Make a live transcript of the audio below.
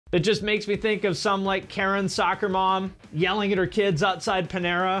It just makes me think of some like Karen soccer mom yelling at her kids outside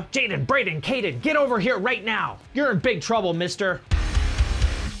Panera. Jaden, Brayden, Caden, get over here right now. You're in big trouble, mister.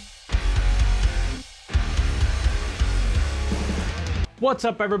 What's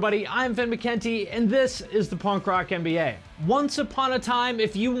up, everybody? I'm Finn McKenty, and this is the Punk Rock NBA. Once upon a time,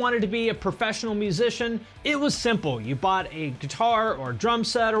 if you wanted to be a professional musician, it was simple. You bought a guitar or drum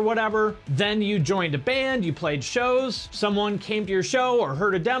set or whatever, then you joined a band, you played shows, someone came to your show or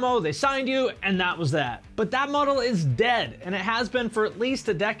heard a demo, they signed you, and that was that. But that model is dead, and it has been for at least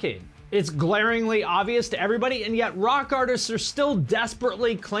a decade. It's glaringly obvious to everybody, and yet rock artists are still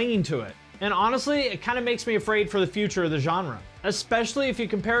desperately clinging to it. And honestly, it kind of makes me afraid for the future of the genre, especially if you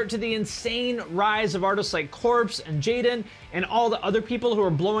compare it to the insane rise of artists like Corpse and Jxdn and all the other people who are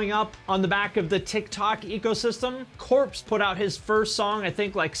blowing up on the back of the TikTok ecosystem. Corpse put out his first song, I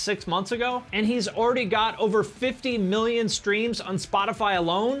think like 6 months ago, and he's already got over 50 million streams on Spotify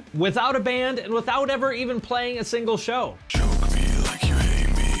alone, without a band and without ever even playing a single show.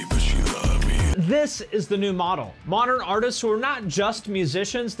 This is the new model. Modern artists who are not just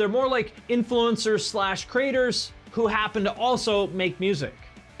musicians, they're more like influencers slash creators who happen to also make music.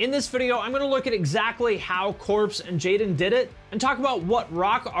 In this video, I'm gonna look at exactly how Corpse and Jxdn did it and talk about what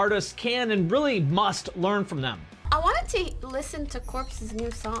rock artists can and really must learn from them. I wanted to listen to Corpse's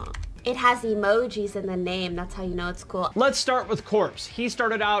new song. It has emojis in the name, that's how you know it's cool. Let's start with Corpse. He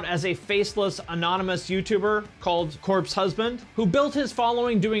started out as a faceless, anonymous YouTuber called Corpse Husband, who built his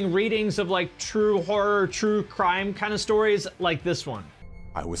following doing readings of like true horror, true crime kind of stories like this one.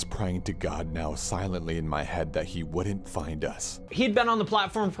 I was praying to God now silently in my head that he wouldn't find us. He'd been on the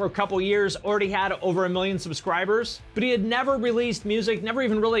platform for a couple years, already had over 1 million subscribers, but he had never released music, never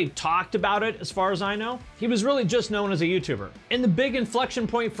even really talked about it as far as I know. He was really just known as a YouTuber. And the big inflection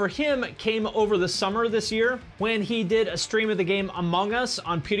point for him came over the summer this year when he did a stream of the game Among Us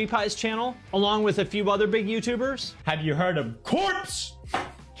on PewDiePie's channel, along with a few other big YouTubers. Have you heard of Corpse?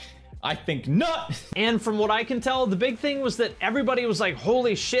 I think not. And from what I can tell, the big thing was that everybody was like,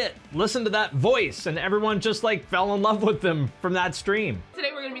 holy shit, listen to that voice. And everyone just like fell in love with them from that stream. Today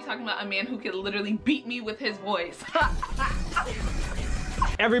we're gonna be talking about a man who could literally beat me with his voice.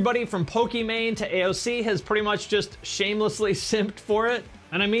 Everybody from Pokimane to AOC has pretty much just shamelessly simped for it.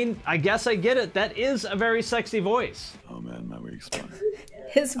 And I mean, I guess I get it. That is a very sexy voice. Oh man, my wig's fine.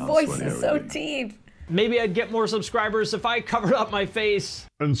 His voice is so deep. Maybe I'd get more subscribers if I covered up my face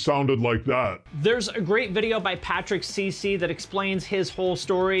and sounded like that. There's a great video by Patrick CC that explains his whole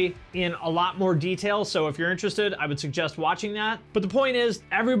story in a lot more detail, so if you're interested, I would suggest watching that. But the point is,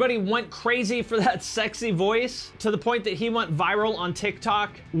 everybody went crazy for that sexy voice to the point that he went viral on TikTok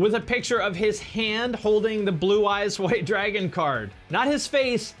with a picture of his hand holding the Blue Eyes White Dragon card. Not his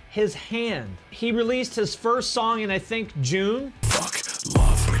face, his hand. He released his first song in, I think, June. Fuck,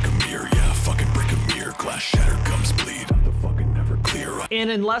 love, break a mirror, yeah, fucking break a mirror, glass shatter, gums bleed, the fucking never clear. And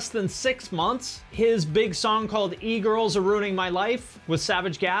in less than 6 months, his big song called E-Girls Are Ruining My Life with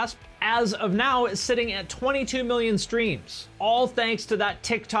Savage Gasp, as of now, is sitting at 22 million streams, all thanks to that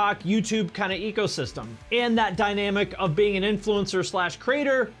TikTok, YouTube kind of ecosystem, and that dynamic of being an influencer slash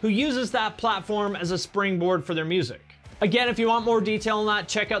creator who uses that platform as a springboard for their music. Again, if you want more detail on that,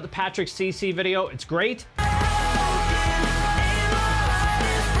 check out the Patrick CC video, it's great.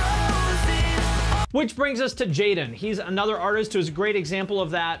 Which brings us to Jxdn. He's another artist who's a great example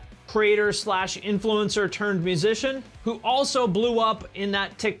of that creator slash influencer turned musician who also blew up in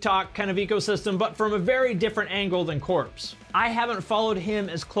that TikTok kind of ecosystem, but from a very different angle than Corpse. I haven't followed him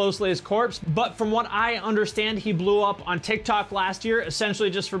as closely as Corpse, but from what I understand, he blew up on TikTok last year, essentially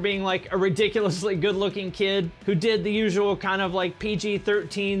just for being like a ridiculously good looking kid who did the usual kind of like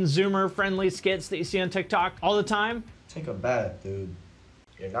PG-13 Zoomer friendly skits that you see on TikTok all the time. Take a bath, dude.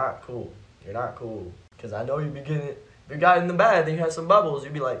 You're not cool. You're not cool. Because I know you'd be getting it. If you got in the bed and you had some bubbles,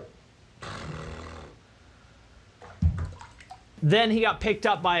 you'd be like... Then he got picked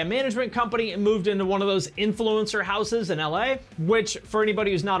up by a management company and moved into one of those influencer houses in LA, which, for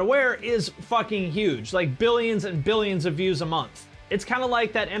anybody who's not aware, is fucking huge. Like billions and billions of views a month. It's kind of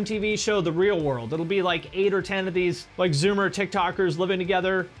like that MTV show, The Real World. It'll be like 8 or 10 of these like Zoomer TikTokers living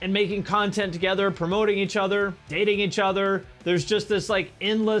together and making content together, promoting each other, dating each other. There's just this like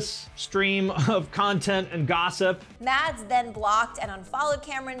endless stream of content and gossip. Mads then blocked and unfollowed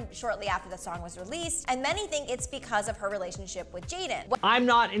Cameron shortly after the song was released, and many think it's because of her relationship with Jxdn. I'm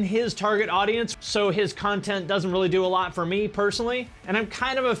not in his target audience, so his content doesn't really do a lot for me personally, and I'm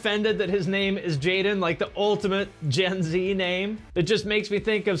kind of offended that his name is Jxdn, like the ultimate Gen Z name. It just makes me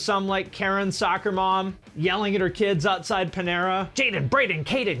think of some like Karen soccer mom yelling at her kids outside Panera. Jaden, Brayden,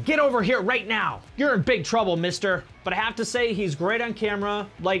 Caden, get over here right now. You're in big trouble, mister. But I have to say, he's great on camera,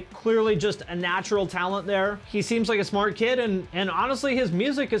 like clearly just a natural talent there. He seems like a smart kid, and honestly, his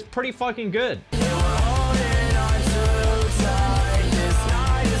music is pretty fucking good.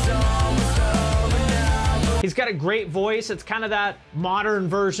 He's got a great voice. It's kind of that modern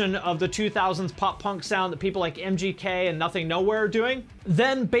version of the 2000s pop punk sound that people like MGK and Nothing Nowhere are doing.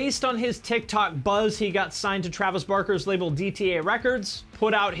 Then, based on his TikTok buzz, he got signed to Travis Barker's label DTA Records,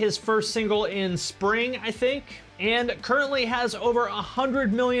 put out his first single in spring, I think, and currently has over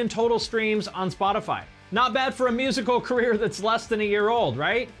 100 million total streams on Spotify. Not bad for a musical career that's less than a year old,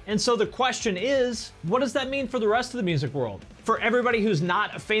 right? And so the question is, what does that mean for the rest of the music world? For everybody who's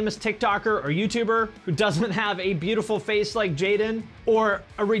not a famous TikToker or YouTuber, who doesn't have a beautiful face like Jaden, or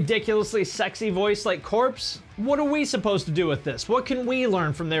a ridiculously sexy voice like Corpse, what are we supposed to do with this? What can we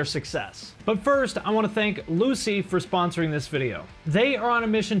learn from their success? But first, I want to thank Lucy for sponsoring this video. They are on a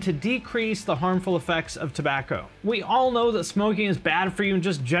mission to decrease the harmful effects of tobacco. We all know that smoking is bad for you and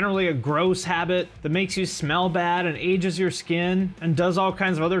just generally a gross habit that makes you smell bad and ages your skin and does all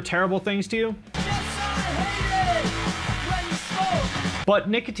kinds of other terrible things to you. But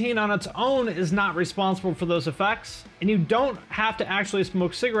nicotine on its own is not responsible for those effects, and you don't have to actually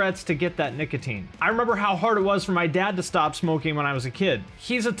smoke cigarettes to get that nicotine. I remember how hard it was for my dad to stop smoking when I was a kid.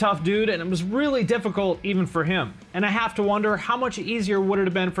 He's a tough dude, and it was really difficult even for him. And I have to wonder how much easier would it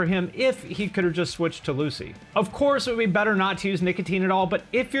have been for him if he could have just switched to Lucy. Of course, it would be better not to use nicotine at all, but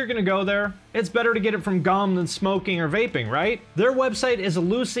if you're gonna go there, it's better to get it from gum than smoking or vaping, right? Their website is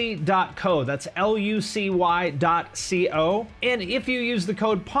lucy.co, that's lucy.co, and if you use the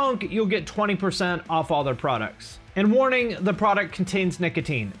code PUNK, you'll get 20% off all their products. And warning, the product contains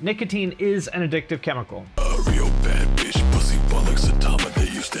nicotine. Nicotine is an addictive chemical. A real bad bitch, pussy bollocks Atama. They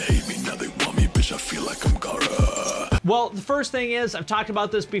used to hate me, now they want me, bitch. I feel like I'm Gara. Well, the first thing is, I've talked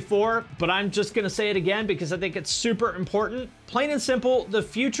about this before, but I'm just gonna say it again because I think it's super important. Plain and simple, the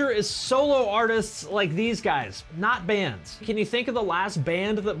future is solo artists like these guys, not bands. Can you think of the last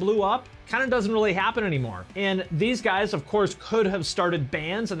band that blew up? Kind of doesn't really happen anymore. And these guys, of course, could have started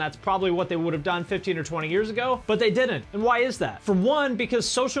bands, and that's probably what they would have done 15 or 20 years ago, but they didn't. And why is that? For one, because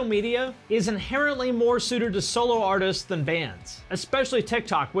social media is inherently more suited to solo artists than bands, especially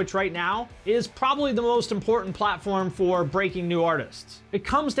TikTok, which right now is probably the most important platform for breaking new artists. It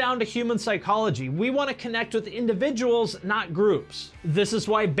comes down to human psychology. We want to connect with individuals, not groups. This is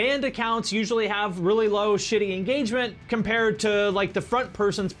why band accounts usually have really low, shitty engagement compared to like the front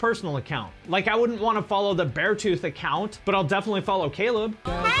person's personal account. Like, I wouldn't want to follow the Beartooth account, but I'll definitely follow Caleb.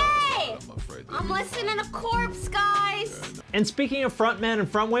 Hey! I'm listening to Corpse, guys! And speaking of frontmen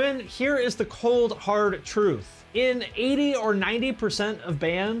and frontwomen, here is the cold, hard truth. In 80 or 90% of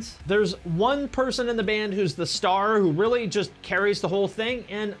bands, there's one person in the band who's the star who really just carries the whole thing,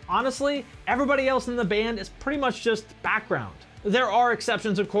 and honestly, everybody else in the band is pretty much just background. There are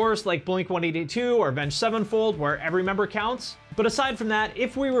exceptions, of course, like Blink-182 or Avenged Sevenfold, where every member counts. But aside from that,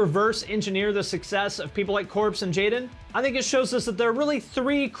 if we reverse engineer the success of people like Corpse and Jaden, I think it shows us that there are really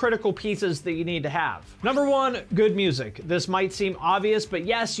three critical pieces that you need to have. Number one, good music. This might seem obvious, but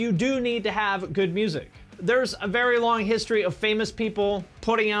yes, you do need to have good music. There's a very long history of famous people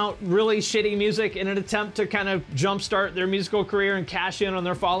putting out really shitty music in an attempt to kind of jumpstart their musical career and cash in on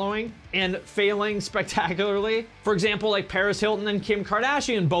their following, and failing spectacularly. For example, like Paris Hilton and Kim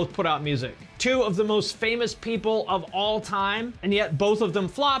Kardashian both put out music. Two of the most famous people of all time, and yet both of them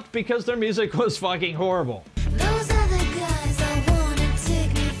flopped because their music was fucking horrible. Those are the guys that wanna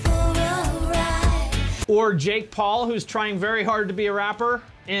take me for a ride. Or Jake Paul, who's trying very hard to be a rapper,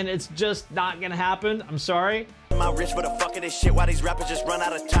 and it's just not gonna happen. I'm sorry. My rich for the fuck of this shit, why these rappers just run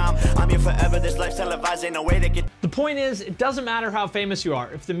out of time. I'm here forever, this life's televised, ain't no way to get. The point is, it doesn't matter how famous you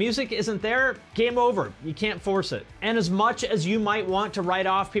are. If the music isn't there, game over. You can't force it. And as much as you might want to write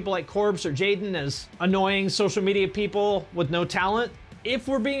off people like Corpse or Jaden as annoying social media people with no talent, if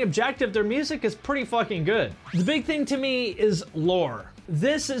we're being objective, their music is pretty fucking good. The big thing to me is lore.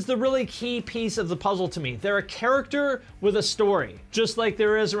 This is the really key piece of the puzzle to me. They're a character with a story, just like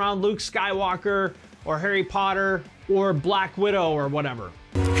there is around Luke Skywalker or Harry Potter or Black Widow or whatever.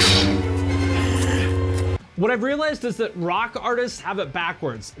 What I've realized is that rock artists have it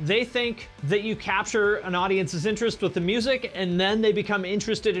backwards. They think that you capture an audience's interest with the music and then they become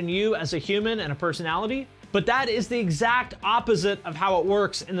interested in you as a human and a personality. But that is the exact opposite of how it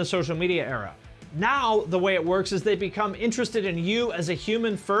works in the social media era. Now, the way it works is they become interested in you as a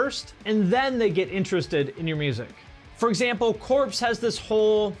human first, and then they get interested in your music. For example, Corpse has this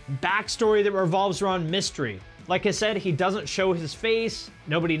whole backstory that revolves around mystery. Like I said, he doesn't show his face,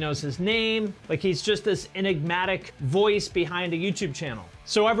 nobody knows his name, like he's just this enigmatic voice behind a YouTube channel.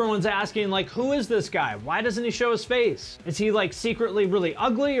 So everyone's asking, like, who is this guy? Why doesn't he show his face? Is he like secretly really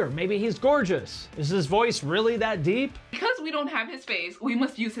ugly, or maybe he's gorgeous? Is his voice really that deep? Because we don't have his face, we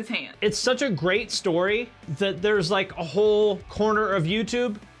must use his hand. It's such a great story that there's like a whole corner of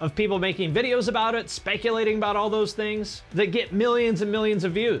YouTube of people making videos about it, speculating about all those things that get millions and millions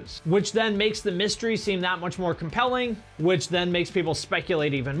of views, which then makes the mystery seem that much more compelling, which then makes people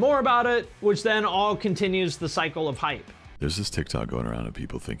speculate even more about it, which then all continues the cycle of hype. There's this TikTok going around of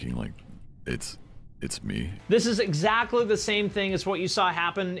people thinking like it's me. This is exactly the same thing as what you saw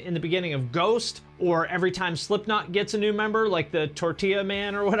happen in the beginning of Ghost, or every time Slipknot gets a new member, like the Tortilla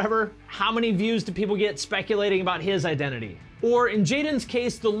Man or whatever. How many views do people get speculating about his identity? Or in Jaden's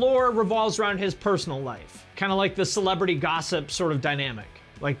case, the lore revolves around his personal life, kind of like the celebrity gossip sort of dynamic.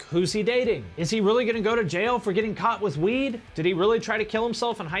 Like, who's he dating? Is he really gonna go to jail for getting caught with weed? Did he really try to kill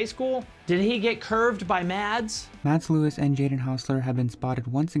himself in high school? Did he get curved by Mads? Mads Lewis and Jaden Hossler have been spotted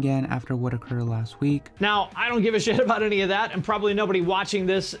once again after what occurred last week. Now, I don't give a shit about any of that, and probably nobody watching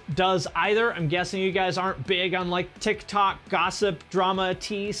this does either. I'm guessing you guys aren't big on like TikTok gossip drama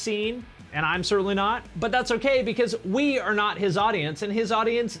tea scene, and I'm certainly not. But that's okay, because we are not his audience, and his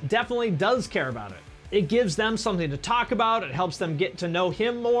audience definitely does care about it. It gives them something to talk about, it helps them get to know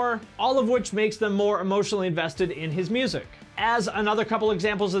him more, all of which makes them more emotionally invested in his music. As another couple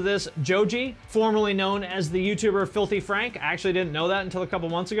examples of this, Joji, formerly known as the YouTuber Filthy Frank, I actually didn't know that until a couple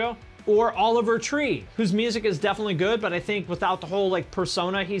months ago, or Oliver Tree, whose music is definitely good, but I think without the whole like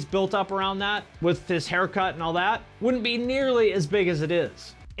persona he's built up around that, with his haircut and all that, wouldn't be nearly as big as it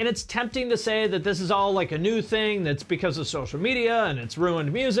is. And it's tempting to say that this is all like a new thing that's because of social media and it's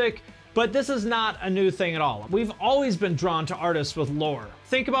ruined music, but this is not a new thing at all. We've always been drawn to artists with lore.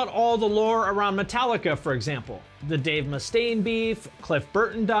 Think about all the lore around Metallica, for example. The Dave Mustaine beef, Cliff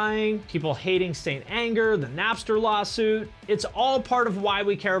Burton dying, people hating Saint Anger, the Napster lawsuit. It's all part of why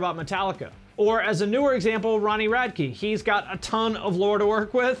we care about Metallica. Or as a newer example, Ronnie Radke. He's got a ton of lore to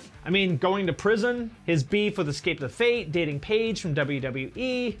work with. I mean, going to prison, his beef with Escape the Fate, dating Paige from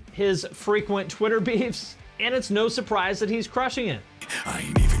WWE, his frequent Twitter beefs, and it's no surprise that he's crushing it. I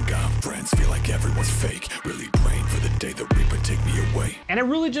ain't even got friends, feel like everyone's fake. Really praying for the day the Reaper take me away. And I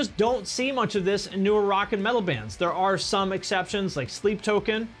really just don't see much of this in newer rock and metal bands. There are some exceptions like Sleep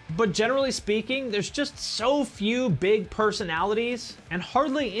Token, but generally speaking, there's just so few big personalities and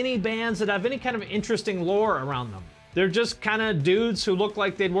hardly any bands that have any kind of interesting lore around them. They're just kind of dudes who look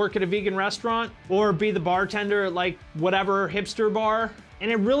like they'd work at a vegan restaurant or be the bartender at like whatever hipster bar. And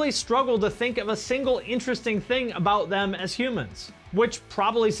I really struggle to think of a single interesting thing about them as humans, which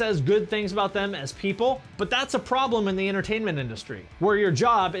probably says good things about them as people, but that's a problem in the entertainment industry, where your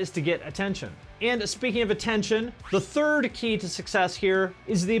job is to get attention. And speaking of attention, the third key to success here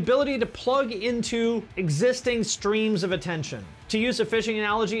is the ability to plug into existing streams of attention. To use a fishing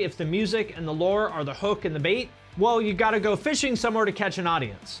analogy, if the music and the lore are the hook and the bait, well, you gotta go fishing somewhere to catch an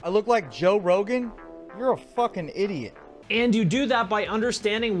audience. I look like Joe Rogan? You're a fucking idiot. And you do that by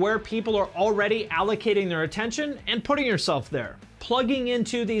understanding where people are already allocating their attention and putting yourself there, plugging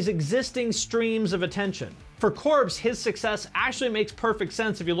into these existing streams of attention. For Corpse, his success actually makes perfect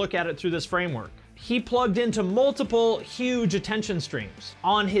sense if you look at it through this framework. He plugged into multiple huge attention streams.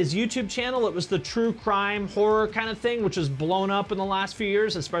 On his YouTube channel, it was the true crime horror kind of thing, which has blown up in the last few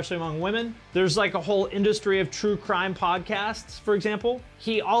years, especially among women. There's like a whole industry of true crime podcasts, for example.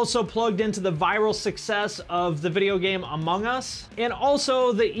 He also plugged into the viral success of the video game Among Us, and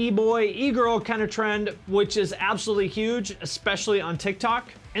also the e-boy, e-girl kind of trend, which is absolutely huge, especially on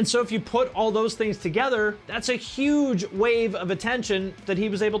TikTok. And so if you put all those things together, that's a huge wave of attention that he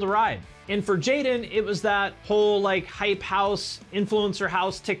was able to ride. And for Jaden, it was that whole like hype house, influencer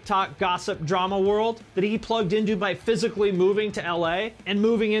house, TikTok gossip drama world that he plugged into by physically moving to LA and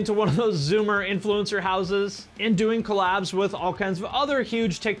moving into one of those Zoomer influencer houses and doing collabs with all kinds of other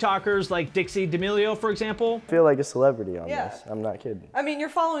huge TikTokers like Dixie D'Amelio, for example. I feel like a celebrity on this. I'm not kidding. I mean, you're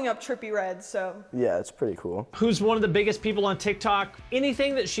following up Trippie Redd, so. Yeah, it's pretty cool. Who's one of the biggest people on TikTok.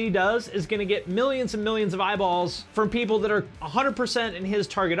 Anything that she does is gonna get millions and millions of eyeballs from people that are 100% in his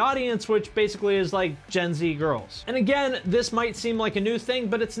target audience, which basically is like Gen Z girls. And again, this might seem like a new thing,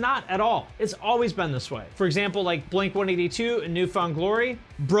 but it's not at all. It's always been this way. For example, like Blink-182 and New Found Glory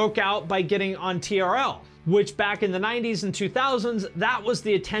broke out by getting on TRL, which back in the 90s and 2000s, that was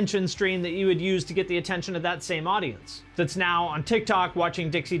the attention stream that you would use to get the attention of that same audience that's now on TikTok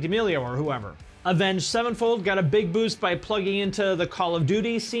watching Dixie D'Amelio or whoever. Avenged Sevenfold got a big boost by plugging into the Call of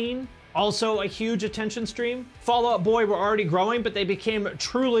Duty scene. also a huge attention stream. Fall Out Boy were already growing, but they became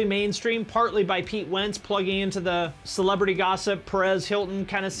truly mainstream, partly by Pete Wentz plugging into the celebrity gossip, Perez Hilton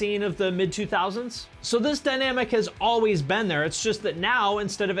kind of scene of the mid-2000s. So this dynamic has always been there. It's just that now,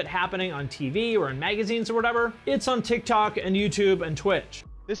 instead of it happening on TV or in magazines or whatever, it's on TikTok and YouTube and Twitch.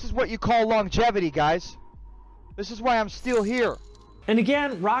 This is what you call longevity, guys. This is why I'm still here. And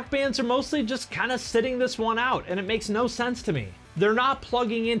again, rock bands are mostly just kind of sitting this one out, and it makes no sense to me. They're not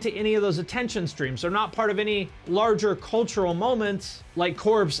plugging into any of those attention streams. They're not part of any larger cultural moments like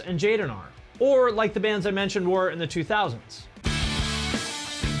Corpse and Jxdn are, or like the bands I mentioned were in the 2000s.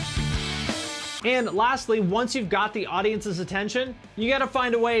 And lastly, once you've got the audience's attention, you gotta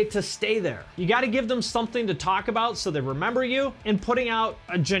find a way to stay there. You gotta give them something to talk about so they remember you, and putting out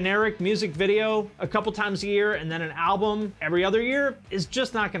a generic music video a couple times a year and then an album every other year is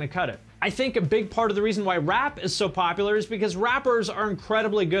just not gonna cut it. I think a big part of the reason why rap is so popular is because rappers are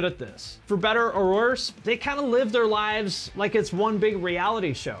incredibly good at this. For better or worse, they kind of live their lives like it's one big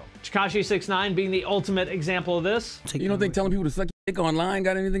reality show. Tekashi 6ix9ine being the ultimate example of this. You don't think telling people to suck your dick online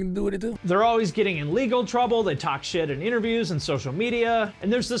got anything to do with it too? They're always getting in legal trouble, they talk shit in interviews and social media,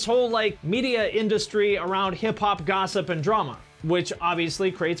 and there's this whole like media industry around hip-hop gossip and drama, which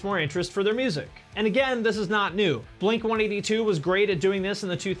obviously creates more interest for their music. And again, this is not new. Blink-182 was great at doing this in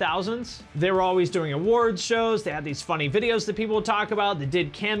the 2000s. They were always doing awards shows, they had these funny videos that people would talk about, they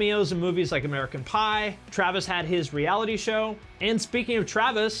did cameos in movies like American Pie. Travis had his reality show. And speaking of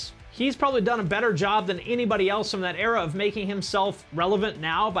Travis, he's probably done a better job than anybody else from that era of making himself relevant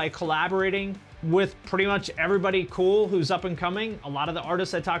now by collaborating with pretty much everybody cool who's up and coming. A lot of the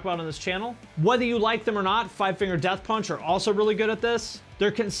artists I talk about on this channel. Whether you like them or not, Five Finger Death Punch are also really good at this.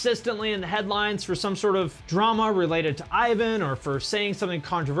 They're consistently in the headlines for some sort of drama related to Ivan or for saying something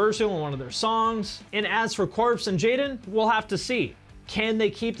controversial in one of their songs. And as for Corpse and Jxdn, we'll have to see. Can they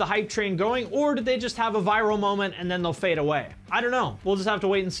keep the hype train going, or did they just have a viral moment and then they'll fade away? I don't know. We'll just have to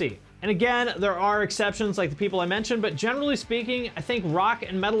wait and see. And again, there are exceptions like the people I mentioned, but generally speaking, I think rock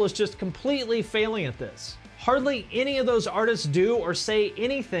and metal is just completely failing at this. Hardly any of those artists do or say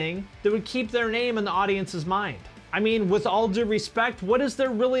anything that would keep their name in the audience's mind. I mean, with all due respect, what is there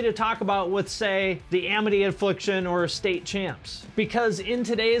really to talk about with, say, the Amity Affliction or State Champs? Because in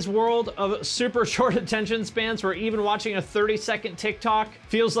today's world of super short attention spans where even watching a 30-second TikTok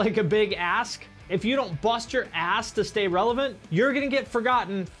feels like a big ask, if you don't bust your ass to stay relevant, you're gonna get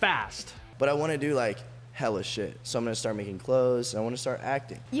forgotten fast. But I wanna do like hella shit. So I'm gonna start making clothes, and I wanna start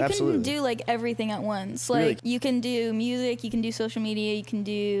acting. You Absolutely. can do like everything at once. Like Really? you can do music, you can do social media, you can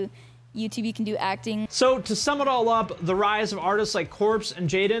do YouTube, you can do acting. So to sum it all up, the rise of artists like Corpse and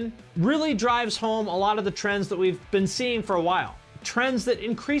Jxdn really drives home a lot of the trends that we've been seeing for a while. Trends that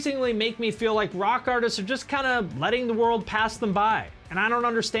increasingly make me feel like rock artists are just kind of letting the world pass them by, and I don't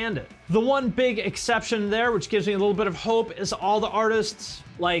understand it. The one big exception there, which gives me a little bit of hope, is all the artists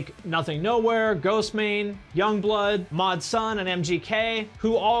like Nothing Nowhere, Ghostmane, Youngblood, Mod Sun, and MGK,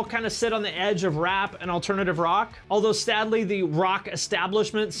 who all kind of sit on the edge of rap and alternative rock. Although sadly, the rock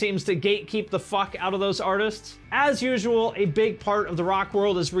establishment seems to gatekeep the fuck out of those artists. As usual, a big part of the rock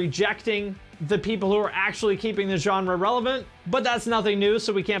world is rejecting the people who are actually keeping the genre relevant, but that's nothing new,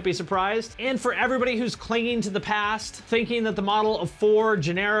 so we can't be surprised. And for everybody who's clinging to the past, thinking that the model of 4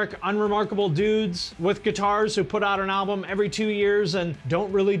 generic, unremarkable dudes with guitars who put out an album every 2 years and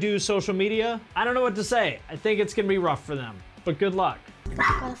don't really do social media, I don't know what to say. I think it's gonna be rough for them, but good luck.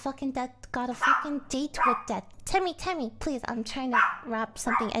 Got a fucking date with that. Timmy, please, I'm trying to rap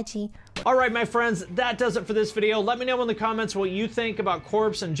something edgy. All right, my friends, that does it for this video. Let me know in the comments what you think about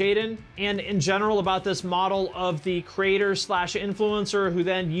Corpse and Jxdn, and in general about this model of the creator slash influencer who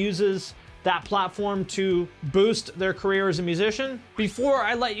then uses that platform to boost their career as a musician. Before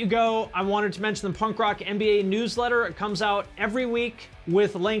I let you go, I wanted to mention the Punk Rock NBA newsletter. It comes out every week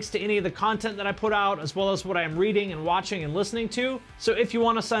with links to any of the content that I put out, as well as what I am reading and watching and listening to. So if you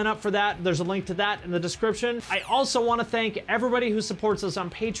want to sign up for that, there's a link to that in the description. I also want to thank everybody who supports us on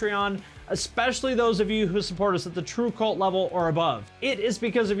Patreon, especially those of you who support us at the True Cult level or above. It is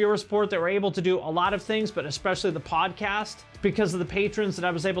because of your support that we're able to do a lot of things, but especially the podcast. It's because of the patrons that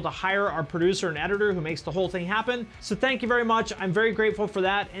I was able to hire our producer and editor who makes the whole thing happen. So thank you very much. I'm very grateful for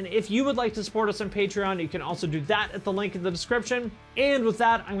that. And if you would like to support us on Patreon, you can also do that at the link in the description. And with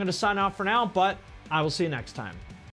that, I'm going to sign off for now, but I will see you next time.